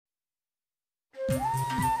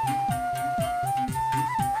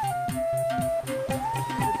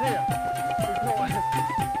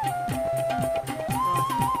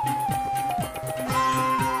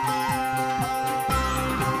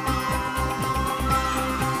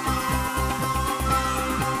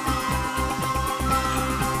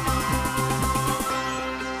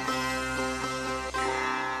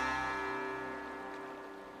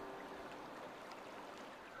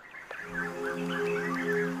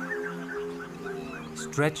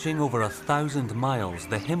Stretching over 1,000 miles,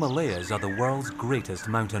 the Himalayas are the world's greatest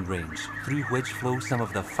mountain range, through which flow some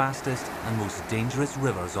of the fastest and most dangerous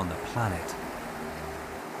rivers on the planet.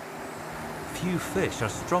 Few fish are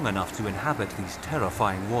strong enough to inhabit these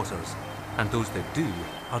terrifying waters, and those that do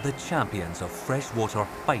are the champions of freshwater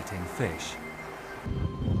fighting fish.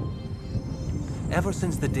 Ever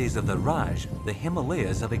since the days of the Raj, the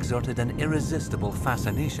Himalayas have exerted an irresistible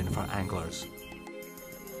fascination for anglers.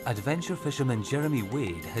 Adventure fisherman Jeremy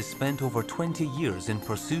Wade has spent over 20 years in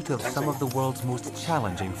pursuit of some of the world's most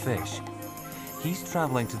challenging fish. He's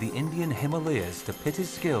traveling to the Indian Himalayas to pit his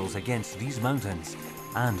skills against these mountains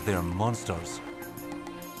and their monsters.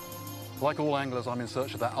 Like all anglers, I'm in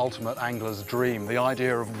search of that ultimate angler's dream, the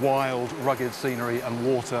idea of wild, rugged scenery and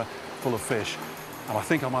water full of fish. And I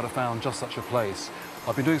think I might have found just such a place.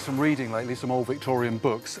 I've been doing some reading lately, some old Victorian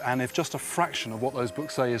books, and if just a fraction of what those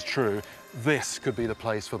books say is true, this could be the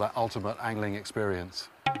place for that ultimate angling experience.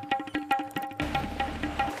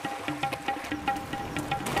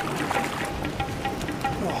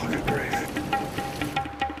 Oh, good grief.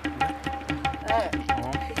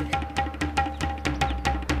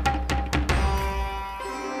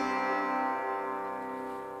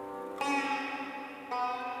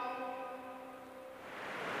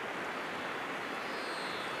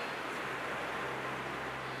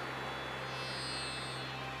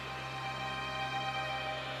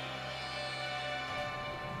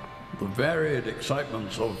 The varied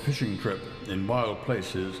excitements of a fishing trip in wild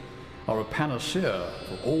places are a panacea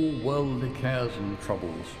for all worldly cares and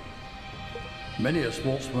troubles. Many a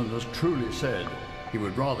sportsman has truly said he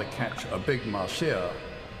would rather catch a big mahseer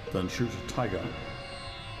than shoot a tiger.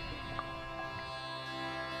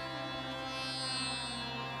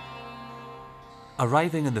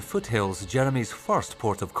 Arriving in the foothills, Jeremy's first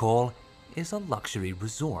port of call is a luxury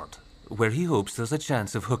resort, where he hopes there's a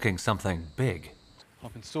chance of hooking something big.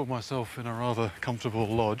 I've installed myself in a rather comfortable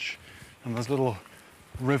lodge, and there's a little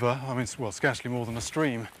river, well, scarcely more than a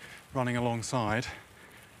stream, running alongside,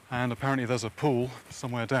 and apparently there's a pool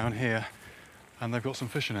somewhere down here, and they've got some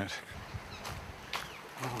fish in it.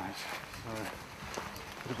 Right, so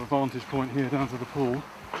a bit of a vantage point here down to the pool,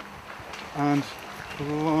 and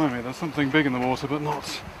blimey, there's something big in the water, but not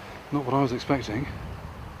what I was expecting.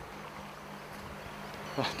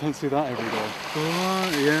 I don't see that every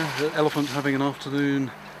day. Yeah, the elephant having an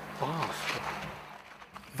afternoon bath.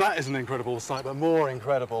 That is an incredible sight, but more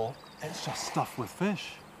incredible, it's just stuffed with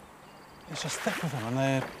fish. It's just thick with them, and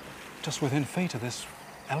they're just within feet of this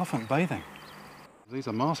elephant bathing. These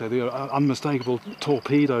are mahseer, they are unmistakable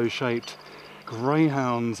torpedo-shaped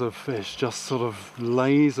greyhounds of fish, just sort of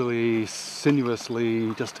lazily,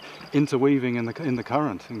 sinuously, just interweaving in the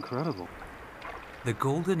current. Incredible. The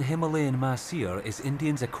golden Himalayan mahseer is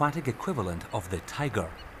India's aquatic equivalent of the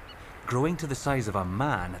tiger. Growing to the size of a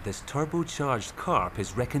man, this turbocharged carp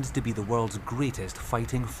is reckoned to be the world's greatest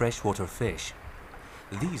fighting freshwater fish.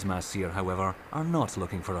 These mahseer, however, are not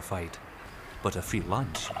looking for a fight, but a free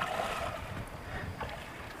lunch.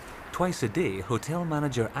 Twice a day, hotel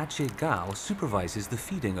manager Akshay Gal supervises the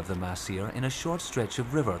feeding of the mahseer in a short stretch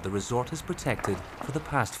of river the resort has protected for the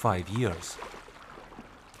past 5 years.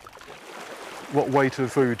 What weight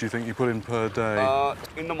of food do you think you put in per day?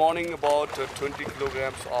 In the morning, about 20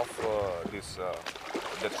 kilograms of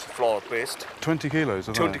that's flour paste. 20 kilos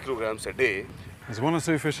of 20 that? kilograms a day. There's 1 or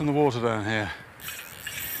 2 fish in the water down here.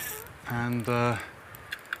 And there's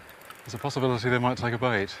a possibility they might take a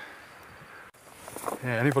bait.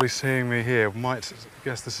 Yeah, anybody seeing me here might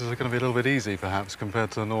guess this is going to be a little bit easy, perhaps,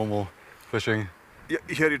 compared to normal fishing. Yeah,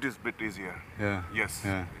 here it is a bit easier. Yeah. Yes.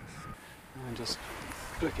 Yeah. Yes. And just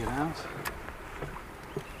flick it out.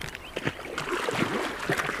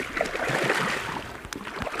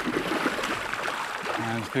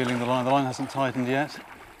 And feeling the line. The line hasn't tightened yet.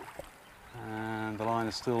 And the line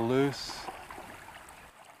is still loose.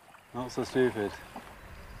 Not so stupid.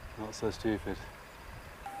 Not so stupid.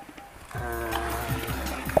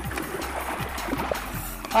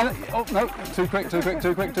 And, oh no, too quick, too quick,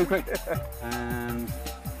 too quick, too quick. And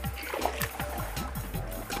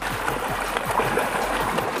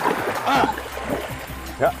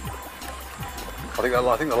yeah. I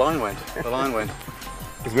think the line went. The line went.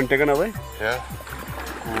 It's been taken away? Yeah.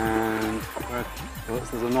 And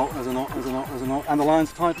there's a knot, there's a knot, there's a knot, there's a knot. And the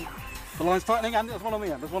line's tight. The line's tightening, and there's one on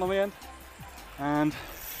the end. There's one on the end. And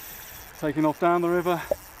taking off down the river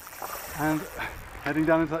and heading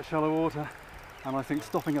down into that shallow water. And I think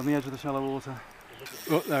stopping on the edge of the shallow water.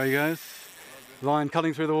 Oh, there he goes. Line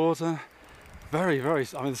cutting through the water. Very, very,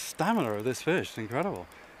 I mean, the stamina of this fish is incredible.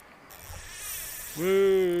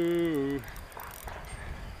 Woo!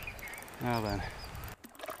 Now then.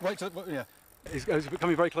 Wait, yeah. He's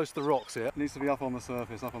coming very close to the rocks here. It needs to be up on the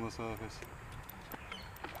surface, up on the surface.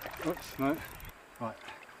 Oops, no. Right,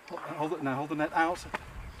 hold it now, hold the net out.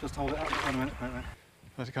 Just hold it out, wait a minute, wait.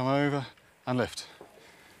 Let it come over and lift.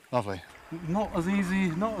 Lovely. Not as easy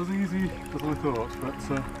as I thought, but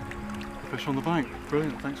fish on the bank.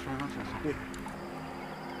 Brilliant, thanks very much. Actually.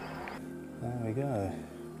 There we go.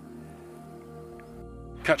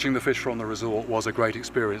 Catching the fish from the resort was a great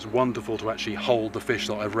experience. Wonderful to actually hold the fish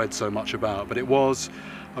that I've read so much about, but it was,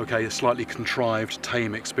 okay, a slightly contrived,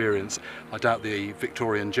 tame experience. I doubt the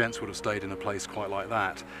Victorian gents would have stayed in a place quite like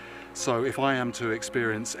that. So if I am to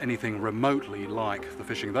experience anything remotely like the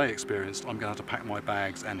fishing they experienced, I'm going to have to pack my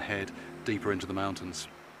bags and head deeper into the mountains.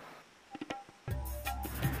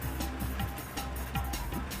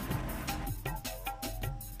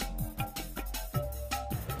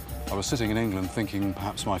 I was sitting in England thinking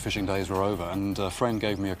perhaps my fishing days were over, and a friend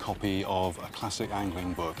gave me a copy of a classic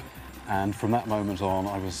angling book. And from that moment on,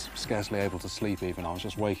 I was scarcely able to sleep even. I was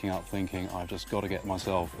just waking up thinking, I've just got to get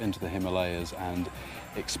myself into the Himalayas and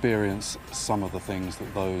experience some of the things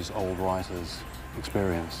that those old writers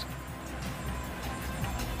experienced.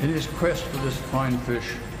 In his quest for this fine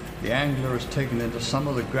fish, the angler is taken into some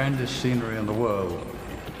of the grandest scenery in the world,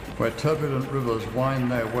 where turbulent rivers wind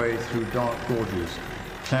their way through dark gorges,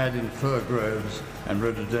 clad in fir groves and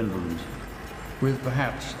rhododendrons, with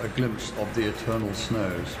perhaps a glimpse of the eternal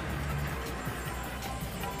snows.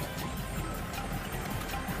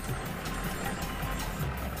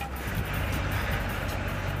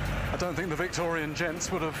 I don't think the Victorian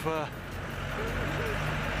gents would have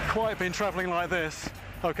quite been travelling like this.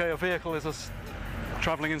 Okay, a vehicle is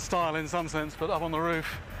travelling in style in some sense, but up on the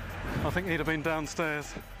roof, I think he'd have been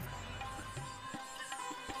downstairs.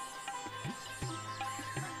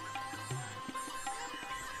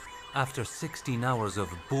 After 16 hours of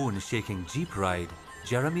bone-shaking jeep ride,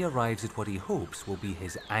 Jeremy arrives at what he hopes will be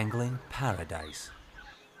his angling paradise.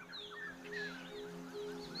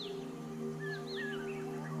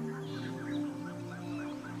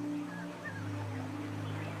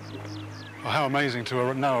 Well, how amazing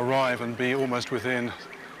to now arrive and be almost within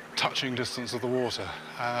touching distance of the water,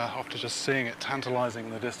 after just seeing it tantalising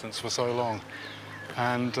in the distance for so long.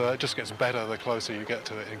 And it just gets better the closer you get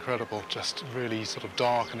to it. Incredible, just really sort of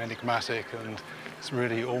dark and enigmatic, and it's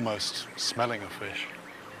really almost smelling of fish.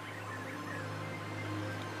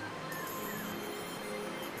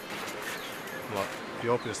 Well, the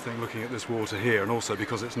obvious thing looking at this water here, and also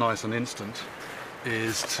because it's nice and instant,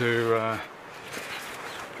 is to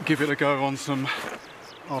give it a go on some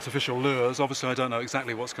artificial lures. Obviously I don't know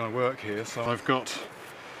exactly what's going to work here, so I've got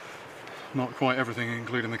not quite everything,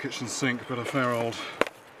 including the kitchen sink, but a fair old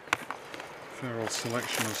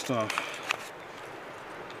selection of stuff.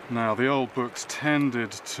 Now, the old books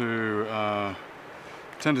tended to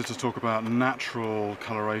talk about natural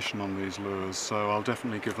coloration on these lures, so I'll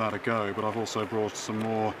definitely give that a go, but I've also brought some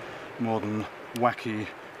more modern, wacky,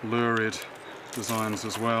 lurid designs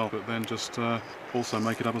as well, but then just also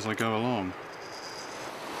make it up as I go along.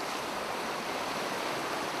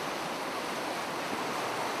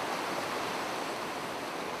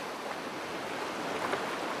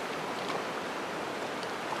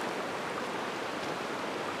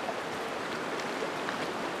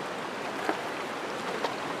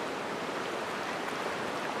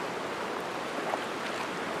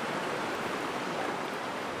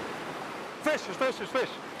 Fish.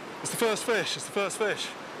 It's the first fish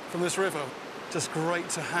from this river. Just great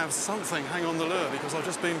to have something hang on the lure, because I've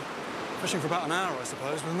just been fishing for about an hour, I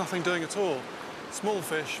suppose, with nothing doing at all. Small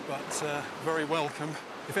fish, but very welcome.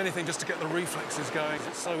 If anything, just to get the reflexes going.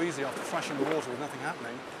 It's so easy after thrashing the water with nothing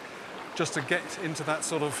happening, just to get into that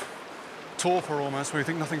sort of torpor almost, where you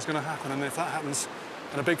think nothing's going to happen, and if that happens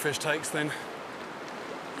and a big fish takes, then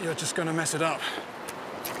you're just going to mess it up.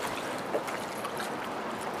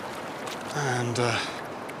 And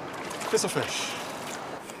it's a fish.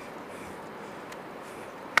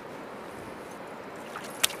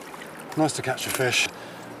 Nice to catch a fish.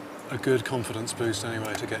 A good confidence boost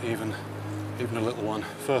anyway, to get even a little one.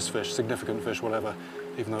 First fish, significant fish, whatever,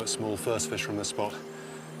 even though it's small, first fish from this spot.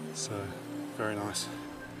 So, very nice.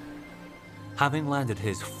 Having landed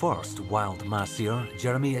his first wild mahseer,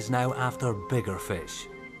 Jeremy is now after bigger fish.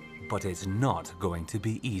 But it's not going to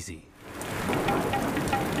be easy.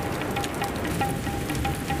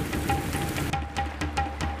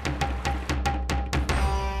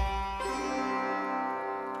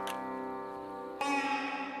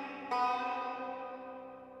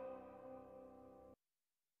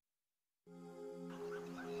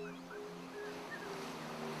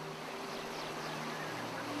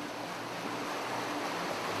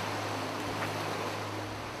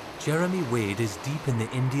 Jeremy Wade is deep in the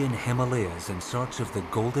Indian Himalayas in search of the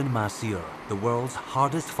golden mahseer, the world's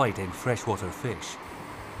hardest fighting freshwater fish.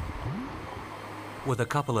 With a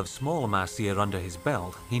couple of small mahseer under his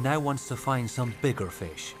belt, he now wants to find some bigger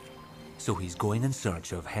fish. So he's going in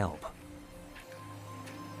search of help.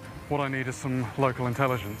 What I need is some local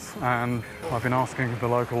intelligence, and I've been asking the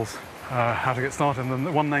locals how to get started, and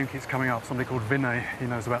the one name keeps coming up, somebody called Vinay. He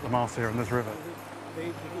knows about the mahseer in this river.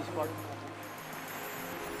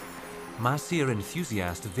 Mahseer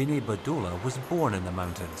enthusiast Vinay Badola was born in the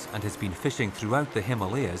mountains and has been fishing throughout the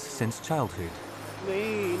Himalayas since childhood.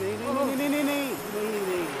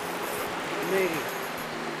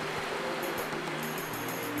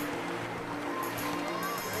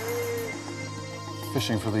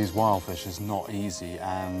 Fishing for these wild fish is not easy,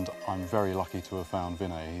 and I'm very lucky to have found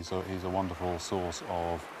Vinay. He's a wonderful source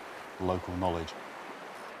of local knowledge.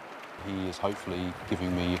 He is hopefully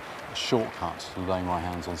giving me a shortcut to laying my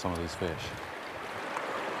hands on some of these fish.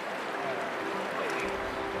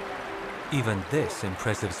 Even this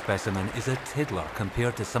impressive specimen is a tiddler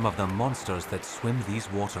compared to some of the monsters that swim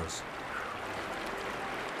these waters.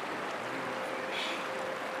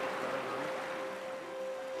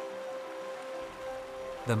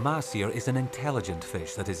 The mahseer is an intelligent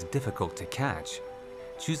fish that is difficult to catch.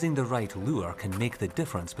 Choosing the right lure can make the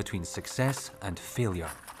difference between success and failure.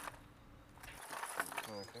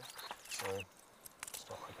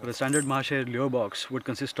 The standard mahseer lure box would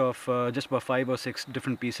consist of just about 5 or 6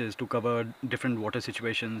 different pieces to cover different water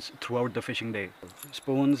situations throughout the fishing day.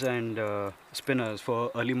 Spoons and spinners for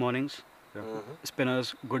early mornings.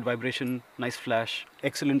 Spinners, good vibration, nice flash,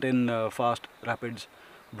 excellent in fast rapids,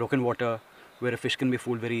 broken water, where a fish can be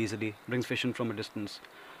fooled very easily, brings fish in from a distance.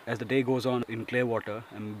 As the day goes on in clear water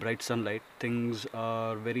and bright sunlight, things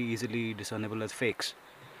are very easily discernible as fakes.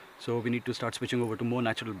 So we need to start switching over to more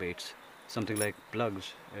natural baits, something like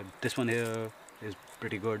plugs. This one here is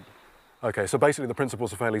pretty good. Okay, so basically the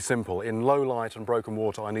principles are fairly simple. In low light and broken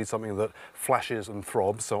water, I need something that flashes and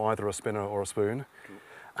throbs, so either a spinner or a spoon.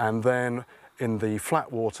 And then in the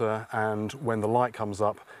flat water and when the light comes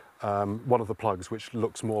up, one of the plugs, which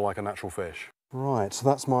looks more like a natural fish. Right, so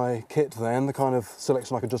that's my kit then, the kind of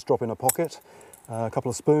selection I could just drop in a pocket. A couple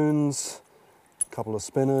of spoons, a couple of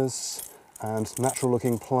spinners, and natural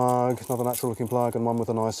looking plug, another natural looking plug, and one with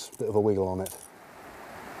a nice bit of a wiggle on it.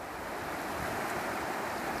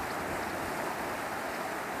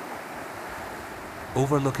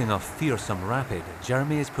 Overlooking a fearsome rapid,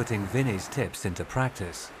 Jeremy is putting Vinay's tips into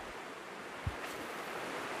practice.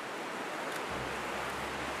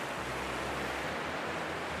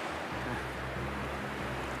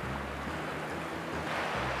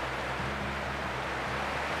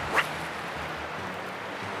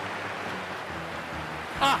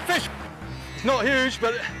 Ah, fish! It's not huge,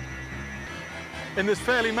 but in this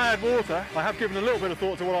fairly mad water, I have given a little bit of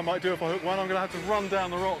thought to what I might do if I hook one. I'm going to have to run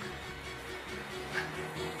down the rock.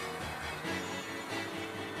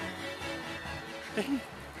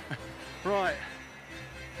 Right,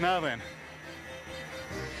 now then.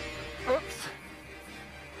 Oops.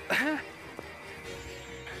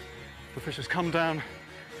 The fish has come down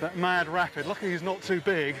that mad rapid. Luckily he's not too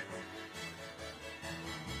big.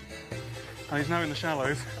 And he's now in the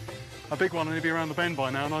shallows. A big one and he'd be around the bend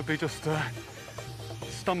by now, and I'd be just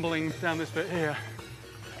stumbling down this bit here.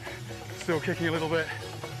 Still kicking a little bit.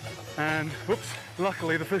 And whoops,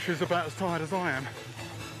 luckily the fish is about as tired as I am.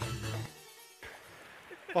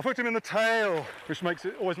 I've hooked him in the tail, which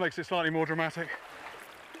always makes it slightly more dramatic.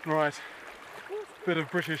 Right, bit of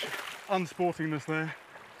British unsportingness there.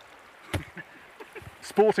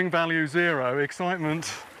 Sporting value 0,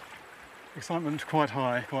 excitement quite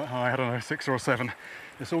high, I don't know, 6 or a 7.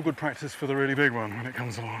 It's all good practice for the really big one when it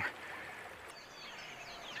comes along.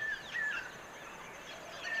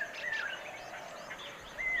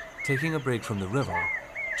 Taking a break from the river,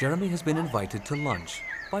 Jeremy has been invited to lunch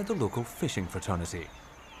by the local fishing fraternity.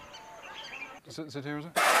 Sit here, is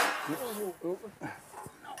it?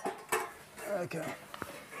 Okay.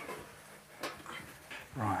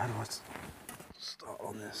 Right, how do I start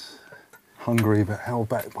on this? Hungry but held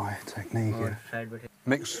back by technique. Yeah.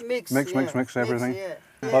 Mix everything. Yeah.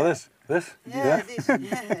 Like this? This? Yeah, this,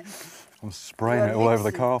 yeah. I'm spraying it all over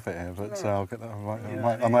the carpet here, but I'll get that.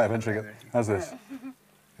 I might eventually get. How's this?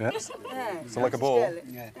 Yeah. So like a ball.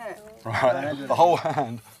 Yeah. Right. The whole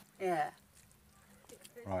hand. Yeah.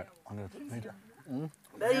 Right. I'm going to need it.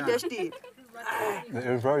 Very tasty. It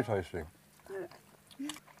was very tasty.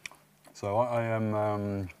 So I'm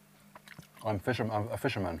a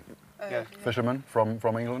fisherman. Yeah. Fisherman from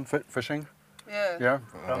England, fishing. Yeah.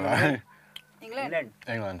 Yeah. England.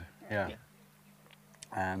 England. Yeah.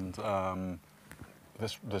 And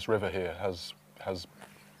this river here has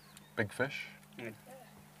big fish?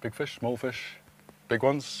 Big fish, small fish, big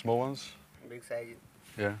ones, small ones? Big size.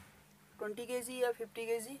 Yeah. 20 kg or 50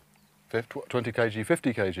 kg? 20 kg,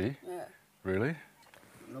 50 kg? Yeah. Really?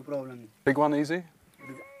 No problem. Big one easy?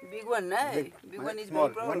 Big one, nah? Big one is small,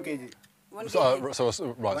 very problem. 1 kg. 1 So,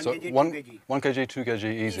 kg. right, 1 so kg, 2 1 kg. 1 kg, 2 kg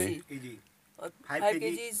easy. Easy. Or 5 5 kg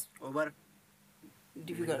kg is over.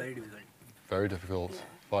 difficult. Very difficult. Very difficult. Yeah.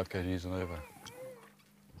 5 kgs and over.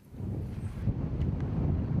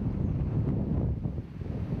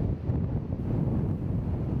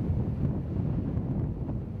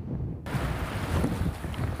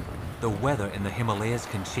 The weather in the Himalayas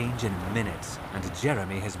can change in minutes, and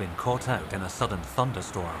Jeremy has been caught out in a sudden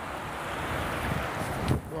thunderstorm.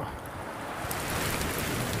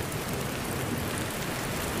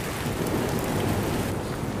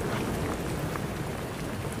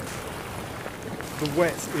 The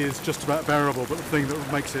wet is just about bearable, but the thing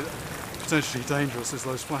that makes it potentially dangerous is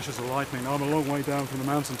those flashes of lightning. I'm a long way down from the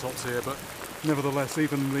mountaintops here, but nevertheless,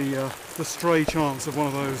 even the stray chance of one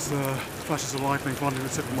of those flashes of lightning finding the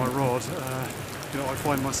tip of my rod, I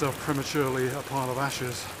find myself prematurely a pile of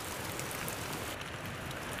ashes.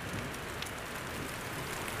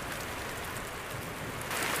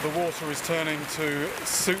 The water is turning to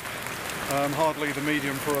soup, hardly the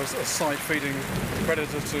medium for a sight-feeding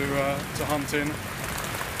predator to hunt in,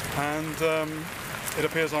 and it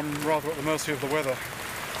appears I'm rather at the mercy of the weather.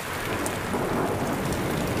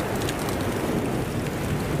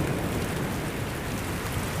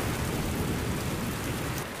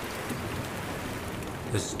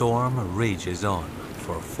 The storm rages on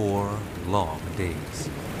for 4 long days.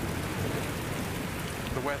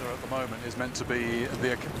 The weather at the moment is meant to be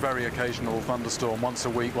the very occasional thunderstorm, once a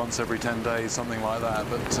week, once every 10 days, something like that,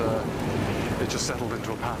 but it just settled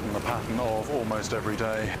into a pattern of almost every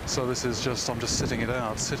day. So this is just, I'm just sitting it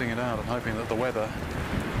out and hoping that the weather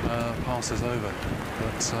passes over,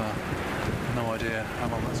 but no idea how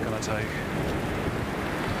long that's going to take.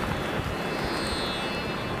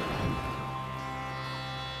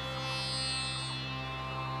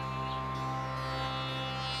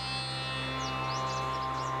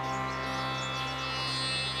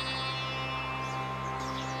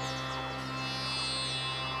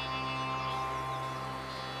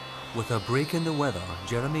 With a break in the weather,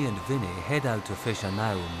 Jeremy and Vinny head out to fish a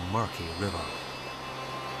now murky river.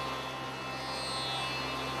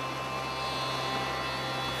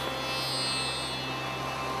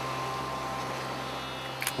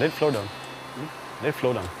 Let it flow down. Let it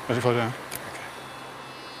flow down. Let it flow down.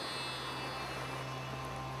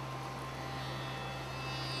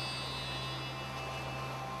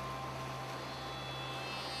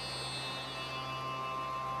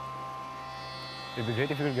 It'd be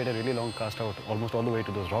great if you could get a really long cast out, almost all the way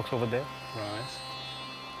to those rocks over there. Right.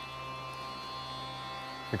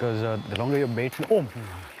 Because the longer your bait... Oh!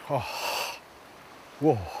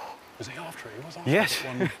 Whoa! Was he after it? He was after Yes.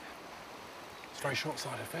 it. It's very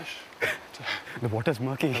short-sighted fish. The water's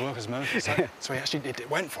murky. The water's murky. So he actually it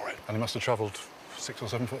went for it. And he must have travelled 6 or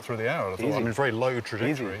 7 foot through the hour. I thought. Easy. I mean, very low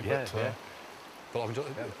trajectory. Easy. Yeah, but, but I'm just,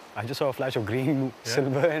 I just saw a flash of green,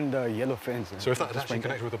 silver and yellow fins. So if that had actually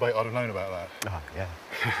connected with the bait, I'd have known about that. Ah,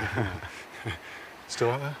 yeah.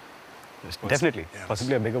 Still out there? Definitely. Yeah,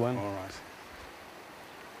 Possibly a bigger one. All right.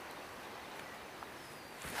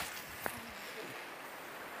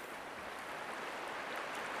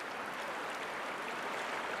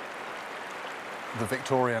 The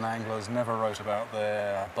Victorian anglers never wrote about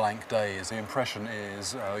their blank days. The impression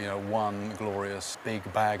is, one glorious big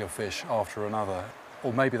bag of fish after another.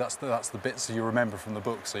 Or maybe that's the bits you remember from the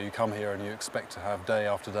book. So you come here and you expect to have day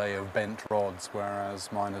after day of bent rods,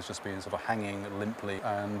 whereas mine has just been sort of hanging limply,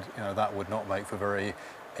 and that would not make for very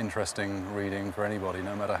interesting reading for anybody,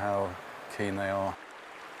 no matter how keen they are.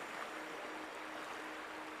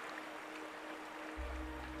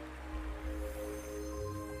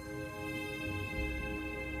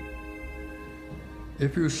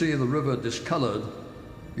 If you see the river discoloured,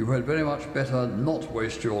 you had very much better not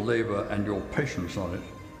waste your labour and your patience on it,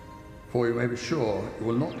 for you may be sure you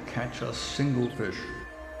will not catch a single fish.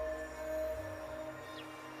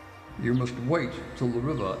 You must wait till the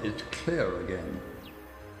river is clear again.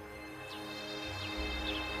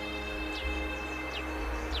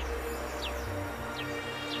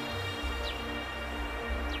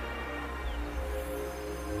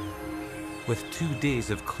 With 2 days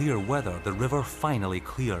of clear weather, the river finally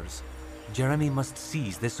clears. Jeremy must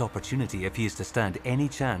seize this opportunity if he is to stand any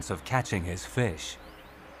chance of catching his fish.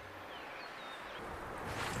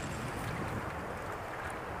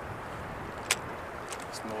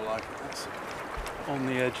 It's more like it's on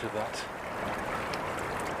the edge of that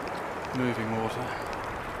moving water.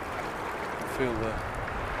 Feel the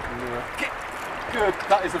lure. Good,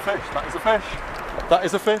 that is a fish, that is a fish. That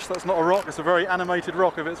is a fish, that's not a rock, it's a very animated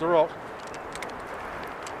rock if it's a rock.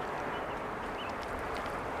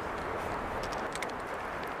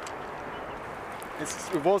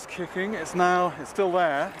 It was kicking, it's still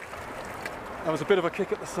there. There was a bit of a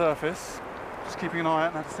kick at the surface. Just keeping an eye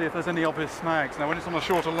out now to see if there's any obvious snags. Now when it's on a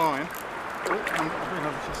shorter line,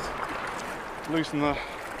 just loosen the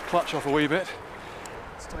clutch off a wee bit.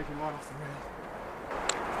 It's taking right off the reel.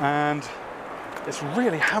 And it's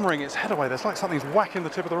really hammering its head away. There's like something's whacking the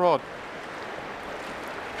tip of the rod.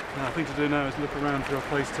 Now the thing to do now is look around for a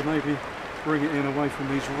place to maybe bring it in away from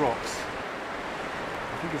these rocks.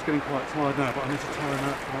 I think it's getting quite tired now, but I need to time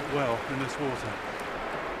that quite well in this water.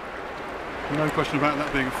 No question about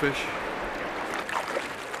that being a fish.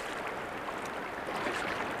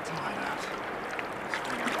 Tired out.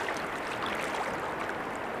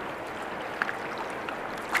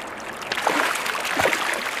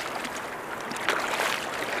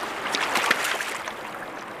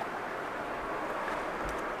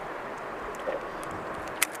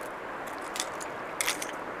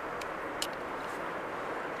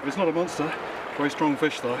 It's not a monster, very strong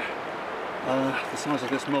fish though. The size of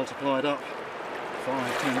this multiplied up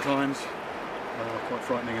 5-10 times, quite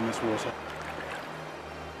frightening in this water.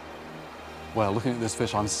 Well, looking at this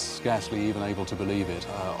fish, I'm scarcely even able to believe it.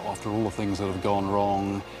 After all the things that have gone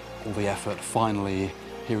wrong, all the effort, finally,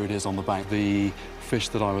 here it is on the bank. The fish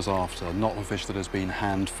that I was after, not a fish that has been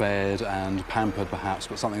hand-fed and pampered perhaps,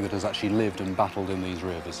 but something that has actually lived and battled in these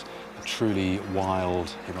rivers. A truly wild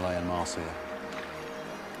Himalayan mahseer.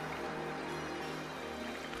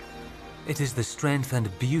 It is the strength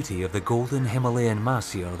and beauty of the golden Himalayan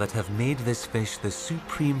mahseer that have made this fish the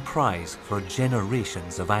supreme prize for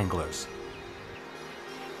generations of anglers.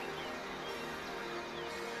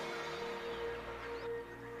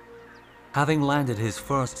 Having landed his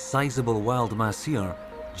first sizable wild mahseer,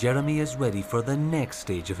 Jeremy is ready for the next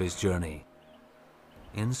stage of his journey,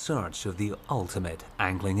 in search of the ultimate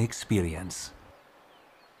angling experience.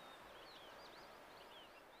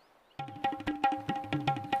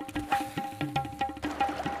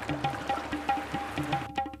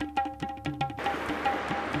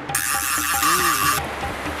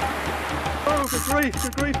 Oh, good grief,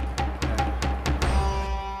 good grief.